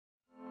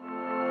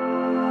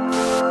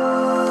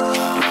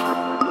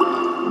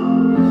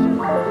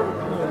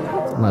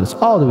and let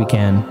us all do we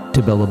can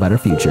to build a better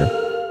future.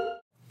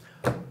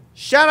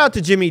 Shout out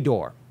to Jimmy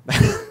Dore.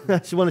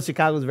 She's one of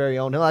Chicago's very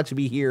own. He'll actually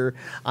be here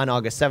on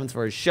August 7th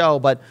for his show.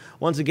 But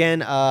once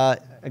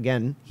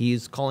again,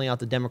 he's calling out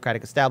the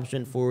Democratic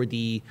establishment for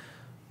the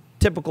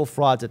typical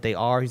frauds that they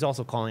are. He's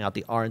also calling out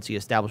the RNC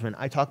establishment.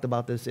 I talked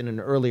about this in an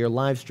earlier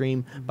live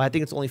stream, but I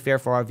think it's only fair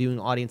for our viewing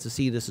audience to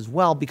see this as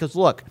well because,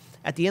 look,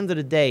 at the end of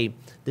the day,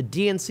 the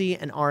DNC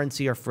and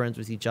RNC are friends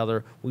with each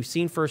other. We've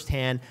seen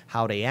firsthand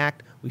how they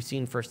act. We've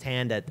seen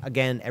firsthand that,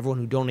 again, everyone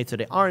who donates to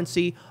the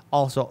RNC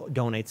also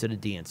donates to the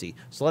DNC.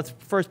 So let's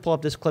first pull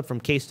up this clip from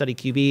Case Study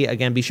QB.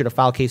 Again, be sure to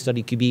follow Case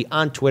Study QB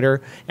on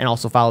Twitter and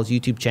also follow his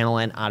YouTube channel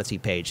and Odyssey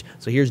page.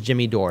 So here's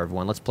Jimmy Dore,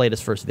 everyone. Let's play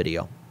this first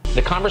video.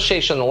 The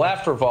conversation on the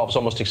left revolves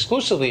almost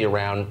exclusively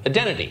around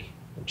identity,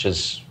 which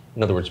is,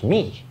 in other words,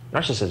 me.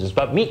 Narcissism is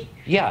about me.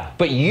 Yeah.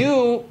 But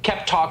you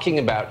kept talking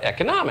about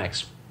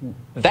economics.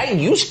 That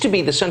used to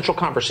be the central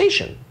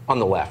conversation on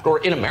the left, or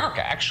in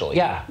America, actually.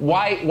 Yeah.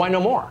 Why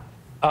no more?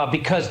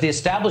 Because the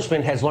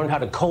establishment has learned how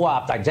to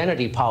co-opt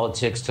identity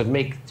politics to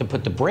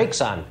put the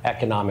brakes on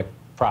economic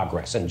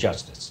progress and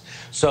justice.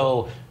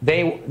 So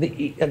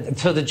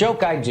the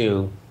joke I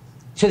do.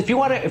 So if you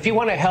want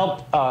to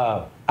help,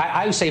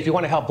 I would say if you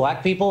want to help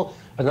black people,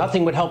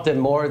 nothing would help them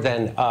more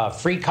than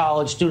free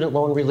college, student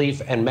loan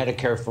relief, and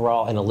Medicare for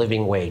all, and a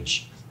living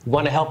wage. You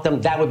want to help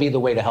them? That would be the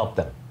way to help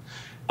them.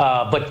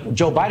 But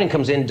Joe Biden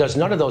comes in, does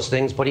none of those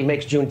things, but he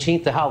makes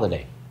Juneteenth a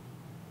holiday.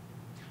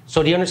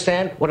 So do you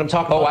understand what I'm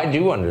talking about? Oh, I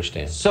do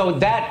understand. So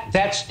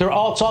it's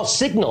all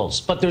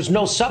signals, but there's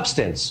no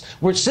substance.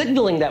 We're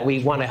signaling that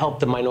we want to help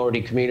the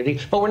minority community,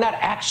 but we're not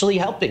actually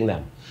helping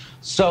them.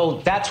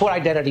 So that's what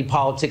identity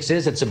politics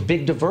is. It's a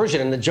big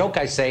diversion. And the joke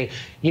I say,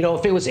 you know,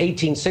 if it was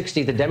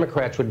 1860, the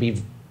Democrats would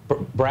be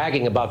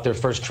bragging about their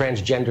first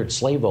transgendered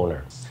slave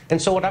owner. And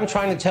so what I'm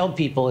trying to tell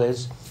people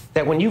is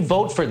that when you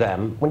vote for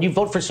them, when you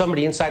vote for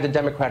somebody inside the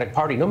Democratic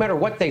Party, no matter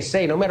what they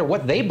say, no matter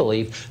what they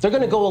believe, they're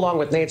going to go along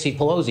with Nancy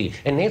Pelosi.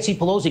 And Nancy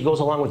Pelosi goes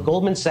along with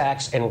Goldman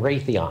Sachs and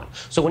Raytheon.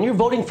 So when you're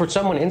voting for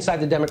someone inside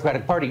the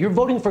Democratic Party, you're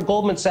voting for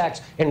Goldman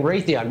Sachs and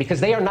Raytheon because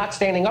they are not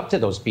standing up to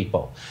those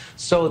people.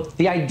 So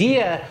the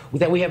idea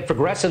that we have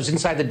progressives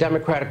inside the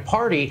Democratic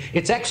Party,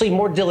 it's actually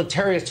more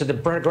deleterious to the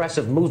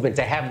progressive movement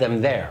to have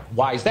them there.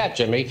 Why is that,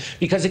 Jimmy?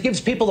 Because it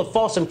gives people a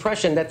false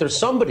impression that there's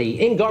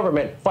somebody in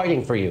government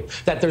fighting for you,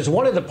 that there's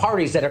one of the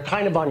parties that are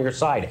kind of on your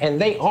side, and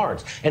they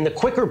aren't. And the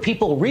quicker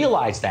people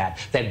realize that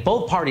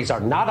both parties are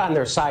not on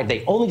their side,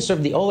 they only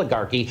serve the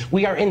oligarchy.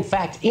 We are, in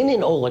fact, in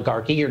an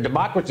oligarchy. Your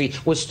democracy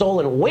was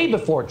stolen way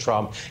before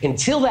Trump.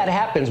 Until that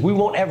happens, we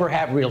won't ever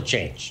have real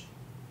change.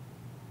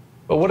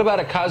 But what about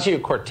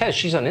Ocasio-Cortez?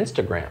 She's on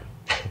Instagram.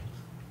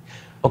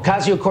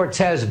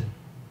 Ocasio-Cortez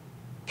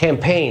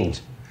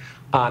campaigned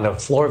on a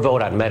floor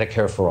vote on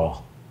Medicare for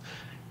all.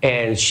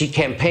 And she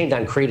campaigned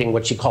on creating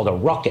what she called a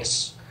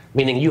ruckus,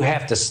 meaning you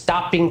have to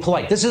stop being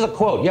polite. This is a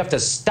quote. You have to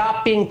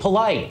stop being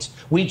polite.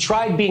 We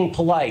tried being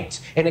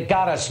polite, and it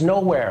got us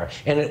nowhere.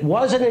 And it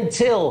wasn't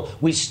until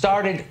we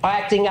started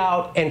acting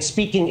out and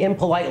speaking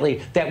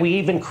impolitely that we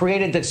even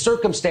created the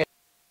circumstance.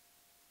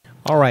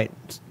 All right.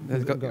 Yeah,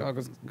 that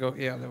was,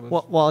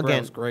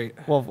 again, great.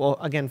 Well,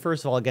 again,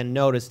 first of all,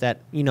 notice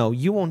that, you know,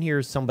 you won't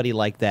hear somebody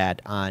like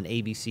that on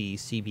ABC,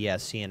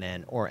 CBS,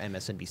 CNN, or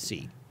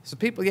MSNBC. So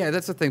people, yeah,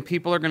 that's the thing.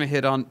 People are going to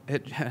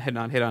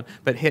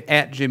hit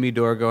at Jimmy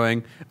Dore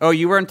going, oh,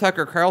 you were on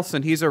Tucker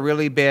Carlson. He's a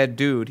really bad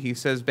dude. He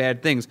says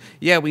bad things.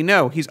 Yeah, we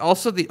know. He's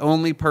also the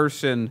only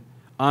person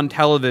on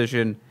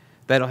television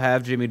that'll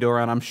have Jimmy Dore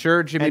on. I'm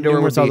sure Jimmy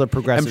Dore would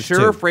be. I'm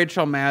sure if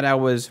Rachel Maddow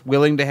was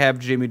willing to have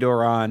Jimmy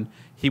Dore on,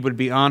 he would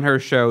be on her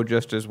show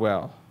just as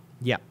well.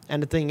 Yeah,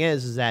 and the thing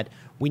is that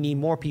we need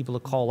more people to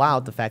call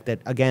out the fact that,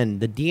 again,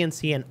 the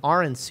DNC and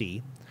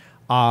RNC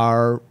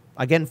are,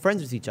 again,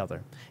 friends with each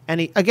other.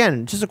 And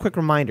again, just a quick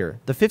reminder,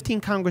 the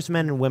 15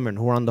 congressmen and women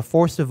who are on the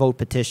Forced to Vote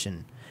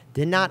petition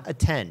did not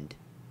attend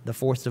the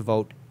Forced to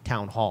Vote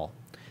town hall.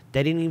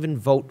 They didn't even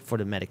vote for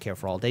the Medicare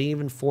for all. They didn't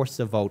even force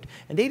the vote.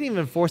 And they didn't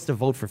even force the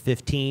vote for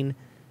 15.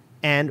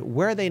 And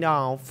where are they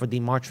now for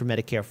the March for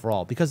Medicare for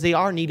All? Because they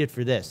are needed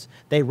for this.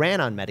 They ran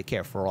on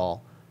Medicare for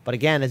All. But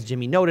again, as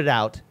Jimmy noted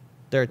out,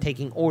 they're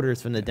taking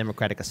orders from the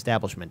Democratic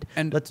establishment.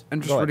 And just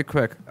really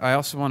quick, I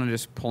also want to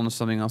just pull into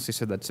something else he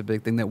said that's a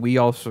big thing that we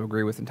also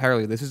agree with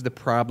entirely. This is the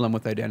problem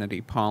with identity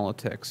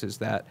politics, is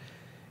that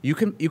you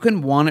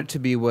can want it to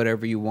be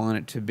whatever you want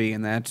it to be,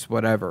 and that's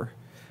whatever.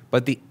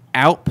 But the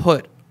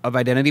output of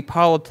identity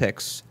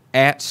politics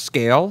at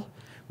scale,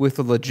 with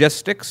the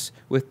logistics,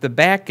 with the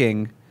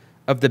backing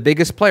of the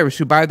biggest players,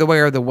 who, by the way,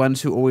 are the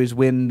ones who always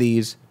win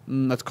these,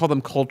 let's call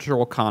them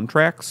cultural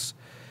contracts,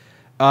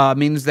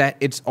 means that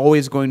it's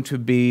always going to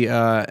be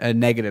a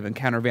negative and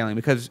countervailing,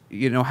 because,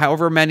 you know,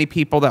 however many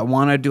people that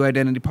want to do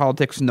identity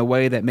politics in the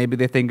way that maybe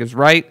they think is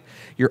right,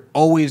 you're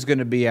always going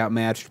to be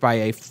outmatched by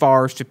a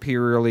far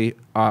superiorly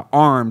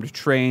armed,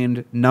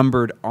 trained,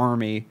 numbered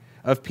army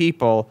of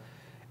people,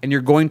 and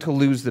you're going to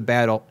lose the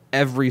battle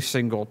every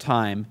single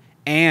time,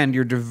 and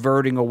you're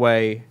diverting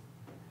away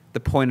the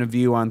point of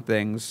view on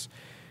things.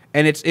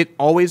 And it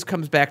always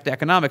comes back to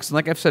economics. And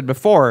like I've said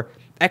before,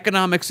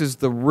 economics is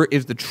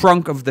the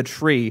trunk of the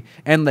tree.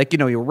 And like,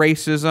 your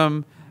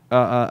racism,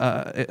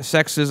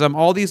 sexism,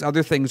 all these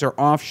other things are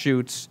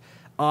offshoots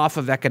off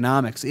of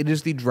economics. It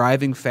is the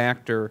driving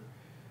factor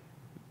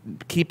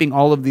keeping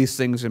all of these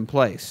things in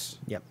place.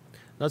 Yep.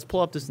 Let's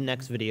pull up this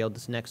next video,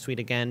 this next tweet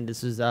again.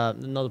 This is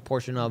another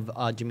portion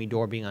of Jimmy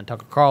Dore being on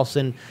Tucker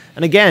Carlson.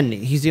 And again,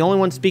 he's the only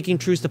one speaking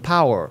truth to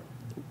power.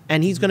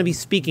 And he's going to be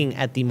speaking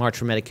at the March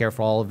for Medicare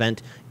for All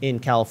event in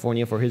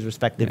California for his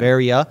respective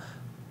area.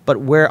 But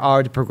where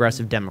are the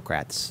progressive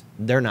Democrats?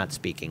 They're not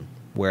speaking.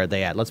 Where are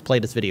they at? Let's play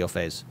this video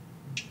phase.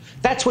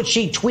 That's what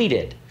she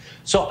tweeted.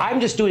 So I'm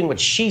just doing what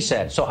she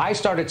said. So I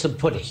started to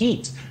put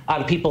heat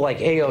on people like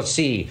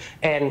AOC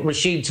and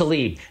Rashid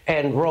Tlaib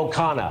and Ro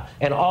Khanna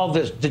and all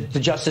the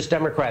Justice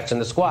Democrats and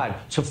the squad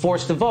to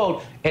force the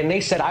vote. And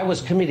they said I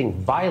was committing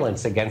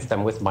violence against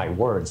them with my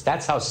words.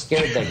 That's how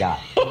scared they got.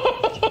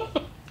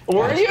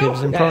 Were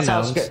you? That's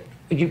how scared.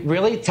 You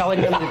really telling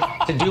them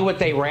to do what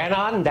they ran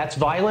on? That's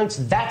violence?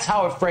 That's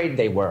how afraid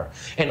they were.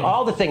 And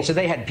all the things. So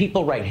they had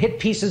people write hit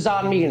pieces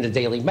on me in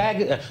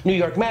the New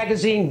York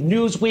Magazine,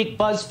 Newsweek,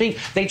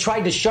 BuzzFeed. They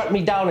tried to shut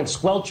me down and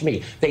squelch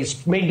me. They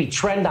made me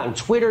trend on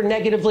Twitter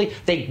negatively.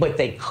 But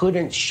they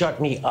couldn't shut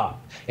me up.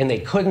 And they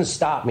couldn't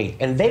stop me.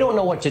 And they don't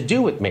know what to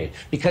do with me.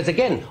 Because,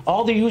 again,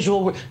 all the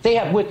usual, they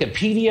have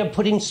Wikipedia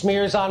putting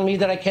smears on me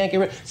that I can't get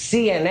rid of.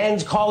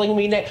 CNN's calling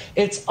me.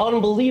 It's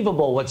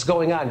unbelievable what's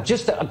going on.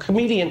 Just a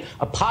comedian,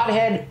 a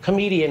pothead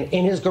comedian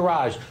in his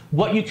garage,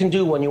 what you can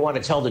do when you want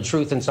to tell the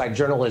truth inside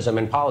journalism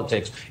and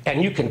politics,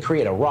 and you can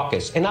create a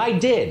ruckus. And I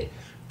did.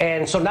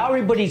 And so now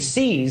everybody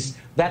sees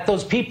that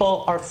those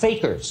people are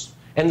fakers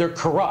and they're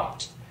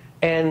corrupt.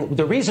 And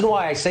the reason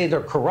why I say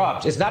they're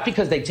corrupt is not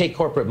because they take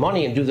corporate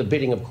money and do the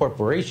bidding of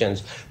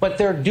corporations, but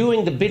they're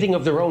doing the bidding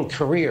of their own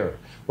career,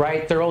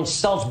 right? Their own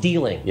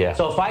self-dealing. Yeah.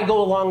 So if I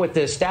go along with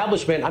the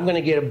establishment, I'm going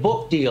to get a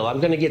book deal, I'm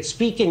going to get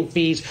speaking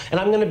fees, and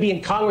I'm going to be in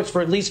Congress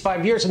for at least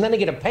 5 years, and then I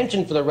get a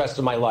pension for the rest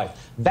of my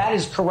life. That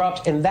is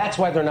corrupt, and that's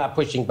why they're not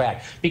pushing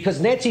back. Because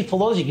Nancy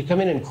Pelosi could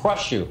come in and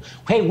crush you.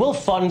 Hey, we'll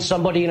fund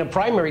somebody in a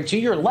primary to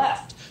your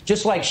left.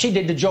 Just like she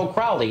did to Joe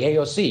Crowley,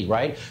 AOC,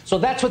 right? So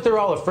that's what they're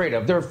all afraid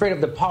of. They're afraid of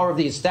the power of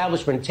the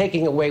establishment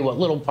taking away what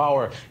little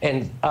power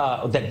and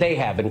that they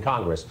have in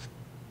Congress.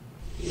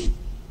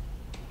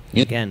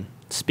 Again,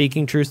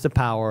 speaking truth to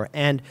power.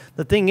 And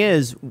the thing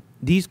is,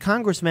 these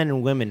congressmen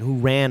and women who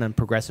ran on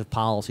progressive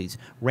policies,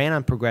 ran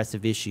on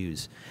progressive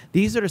issues,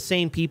 these are the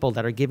same people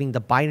that are giving the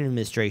Biden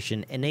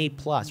administration an A+,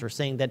 or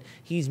saying that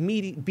he's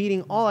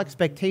beating all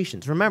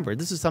expectations. Remember,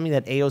 this is something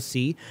that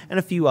AOC and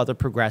a few other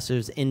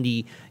progressives in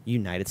the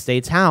United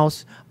States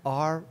House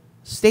are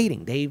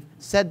stating. They've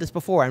said this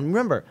before. And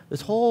remember,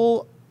 this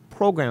whole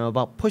program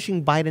about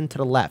pushing Biden to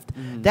the left,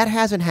 that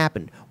hasn't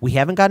happened. We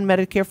haven't gotten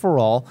Medicare for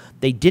all.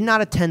 They did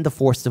not attend the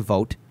force to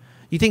vote.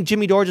 You think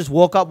Jimmy Dore just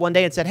woke up one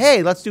day and said,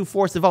 hey, let's do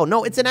force the vote?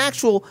 No, it's an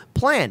actual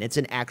plan. It's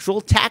an actual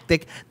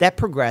tactic that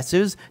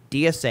progressives,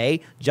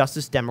 DSA,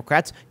 Justice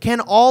Democrats can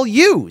all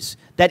use.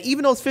 That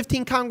even those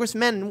 15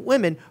 congressmen and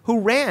women who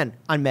ran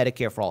on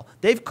Medicare for all,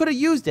 they could have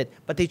used it,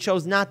 but they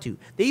chose not to.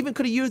 They even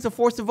could have used the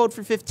force to vote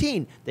for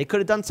 15. They could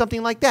have done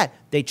something like that.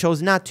 They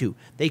chose not to.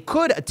 They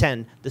could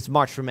attend this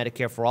March for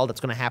Medicare for All that's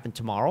going to happen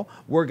tomorrow.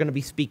 We're going to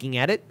be speaking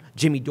at it.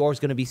 Jimmy Dore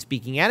is going to be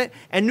speaking at it.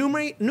 And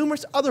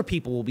numerous other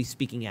people will be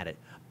speaking at it.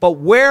 But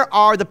where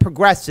are the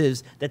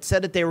progressives that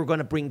said that they were going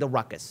to bring the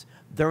ruckus?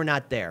 They're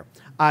not there.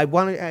 I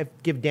want to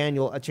give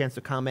Daniel a chance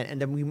to comment,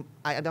 and then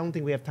I don't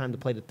think we have time to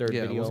play the third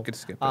video. We'll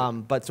skip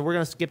it. But so we're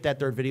going to skip that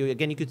third video.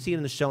 Again, you can see it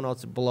in the show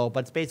notes below, but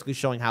it's basically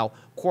showing how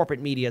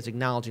corporate media is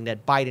acknowledging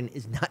that Biden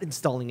is not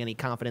installing any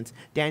confidence.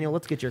 Daniel,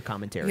 let's get your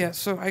commentary. Yeah,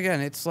 so again,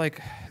 it's like,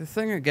 the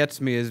thing that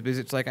gets me is because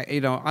it's like,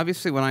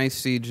 obviously when I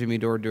see Jimmy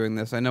Dore doing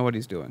this, I know what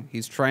he's doing.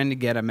 He's trying to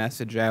get a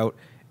message out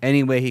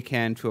any way he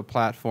can to a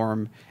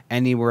platform,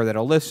 anywhere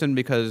that'll listen,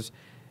 because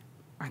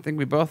I think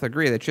we both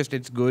agree that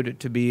it's good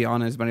to be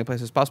on as many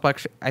places as possible.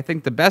 Actually, I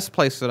think the best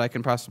place that I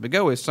can possibly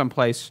go is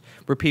someplace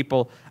where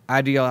people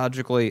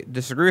ideologically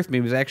disagree with me,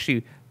 because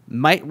actually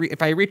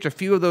if I reach a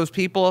few of those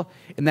people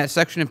in that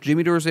section, if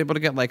Jimmy Dore is able to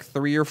get like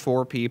 3 or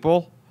 4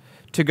 people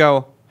to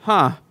go,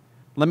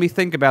 let me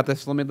think about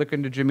this, let me look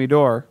into Jimmy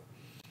Dore,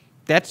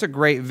 that's a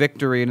great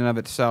victory in and of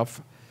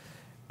itself.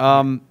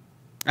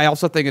 I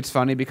also think it's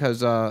funny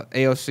because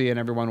AOC and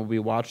everyone will be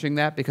watching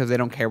that because they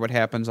don't care what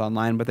happens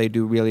online, but they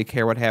do really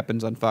care what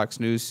happens on Fox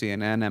News,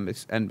 CNN,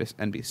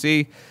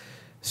 NBC.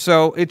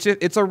 So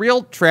it's a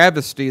real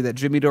travesty that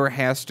Jimmy Dore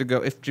has to go.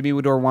 If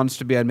Jimmy Dore wants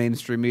to be on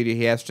mainstream media,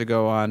 he has to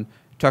go on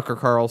Tucker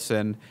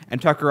Carlson,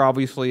 and Tucker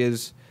obviously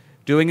is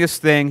doing his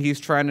thing. He's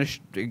trying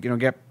to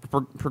get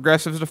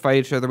progressives to fight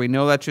each other. We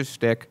know that's his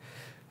stick.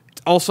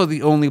 It's also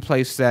the only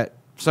place that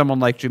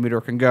someone like Jimmy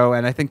Dore can go,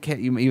 and I think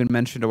you even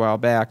mentioned a while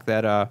back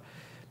that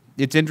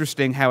it's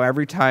interesting how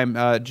every time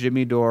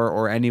Jimmy Dore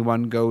or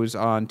anyone goes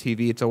on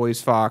TV, it's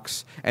always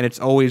Fox, and it's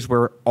always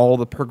where all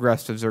the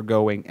progressives are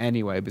going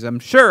anyway. Because I'm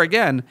sure,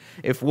 again,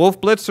 if Wolf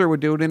Blitzer would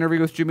do an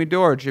interview with Jimmy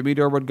Dore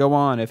would go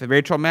on. If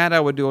Rachel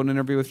Maddow would do an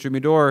interview with Jimmy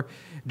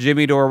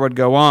Dore would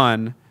go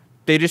on.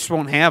 They just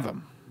won't have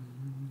him.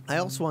 I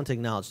also want to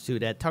acknowledge, too,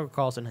 that Tucker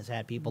Carlson has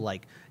had people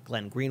like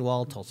Glenn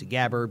Greenwald, Tulsi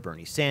Gabbard,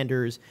 Bernie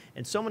Sanders,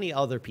 and so many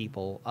other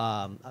people,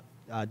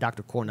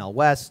 Dr. Cornel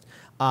West,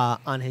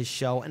 on his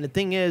show. And the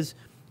thing is,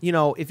 you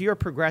know, if you're a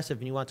progressive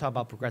and you want to talk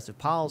about progressive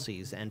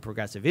policies and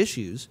progressive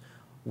issues,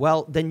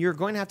 well, then you're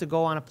going to have to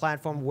go on a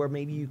platform where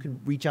maybe you can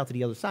reach out to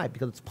the other side,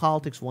 because it's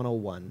Politics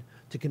 101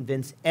 to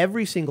convince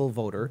every single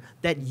voter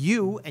that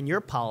you and your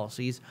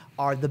policies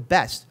are the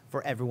best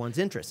for everyone's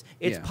interests.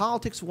 It's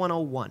Politics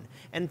 101.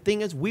 And the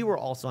thing is, we were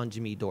also on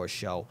Jimmy Dore's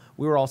show.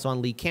 We were also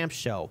on Lee Camp's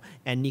show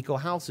and Nico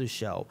House's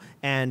show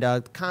and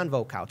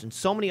Convo Couch and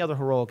so many other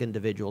heroic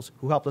individuals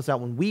who helped us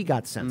out when we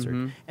got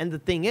censored. And the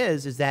thing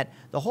is that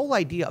the whole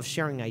idea of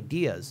sharing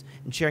ideas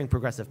and sharing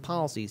progressive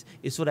policies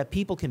is so that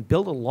people can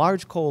build a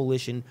large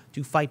coalition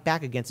to fight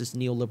back against this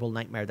neoliberal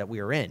nightmare that we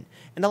are in.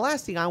 And the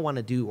last thing I want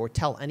to do or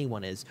tell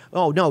anyone is,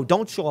 oh, no,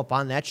 don't show up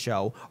on that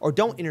show, or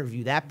don't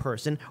interview that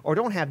person, or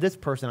don't have this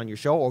person on your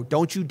show, or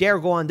don't you dare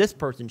go on this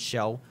person's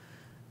show.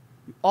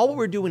 All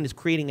we're doing is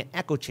creating an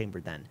echo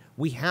chamber then.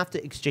 We have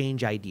to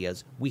exchange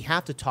ideas, we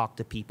have to talk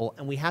to people,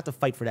 and we have to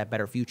fight for that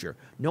better future.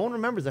 No one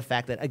remembers the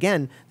fact that,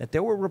 again, that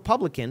there were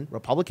Republican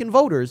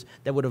voters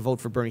that would have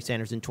voted for Bernie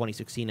Sanders in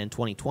 2016 and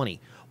 2020.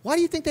 Why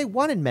do you think they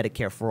wanted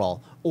Medicare for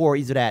all, or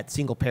either that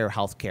single-payer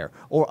health care,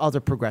 or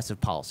other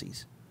progressive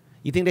policies?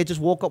 You think they just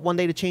woke up one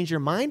day to change their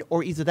mind,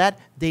 or either that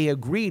they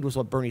agreed with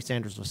what Bernie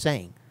Sanders was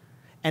saying?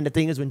 And the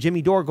thing is, when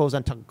Jimmy Dore goes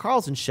on Tucker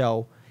Carlson's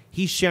show,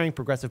 he's sharing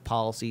progressive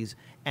policies,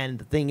 and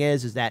the thing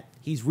is that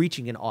he's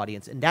reaching an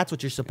audience, and that's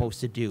what you're supposed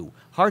to do.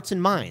 Hearts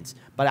and minds.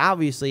 But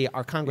obviously,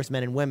 our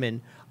congressmen and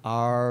women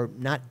are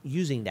not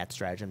using that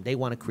stratagem. They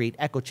want to create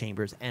echo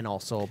chambers and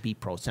also be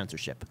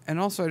pro-censorship. And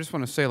also, I just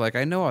want to say, like,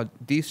 I know a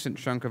decent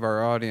chunk of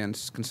our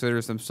audience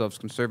considers themselves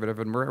conservative,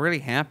 and we're really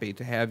happy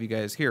to have you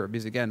guys here.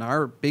 Because, again,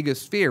 our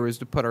biggest fear is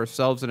to put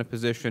ourselves in a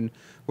position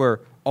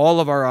where all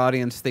of our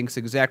audience thinks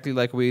exactly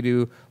like we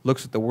do,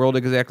 looks at the world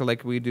exactly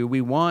like we do.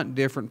 We want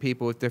different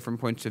people with different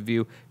points of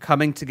view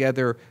coming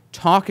together,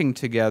 talking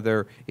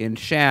together in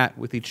chat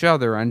with each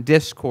other on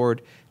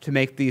Discord to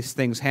make these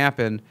things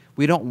happen.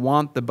 We don't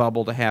want the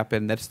bubble to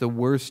happen. That's the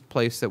worst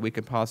place that we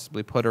could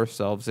possibly put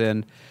ourselves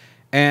in.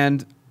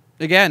 And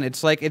again,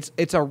 it's like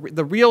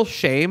the real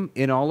shame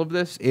in all of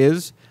this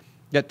is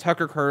that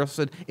Tucker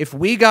Carlson, if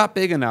we got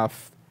big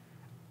enough,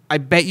 I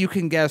bet you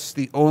can guess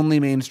the only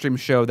mainstream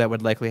show that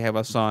would likely have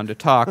us on to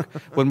talk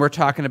when we're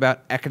talking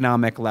about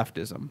economic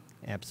leftism.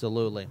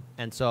 Absolutely.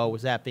 And so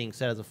with that being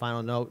said, as a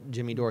final note,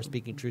 Jimmy Dore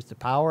speaking truth to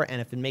power.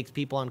 And if it makes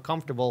people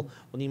uncomfortable,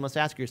 well, you must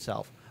ask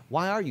yourself,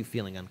 why are you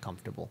feeling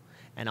uncomfortable?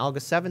 And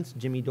August 7th,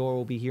 Jimmy Dore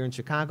will be here in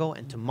Chicago,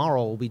 and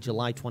tomorrow will be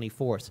July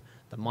 24th,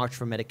 the March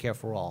for Medicare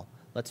for All.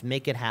 Let's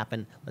make it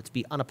happen. Let's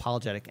be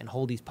unapologetic and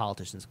hold these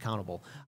politicians accountable.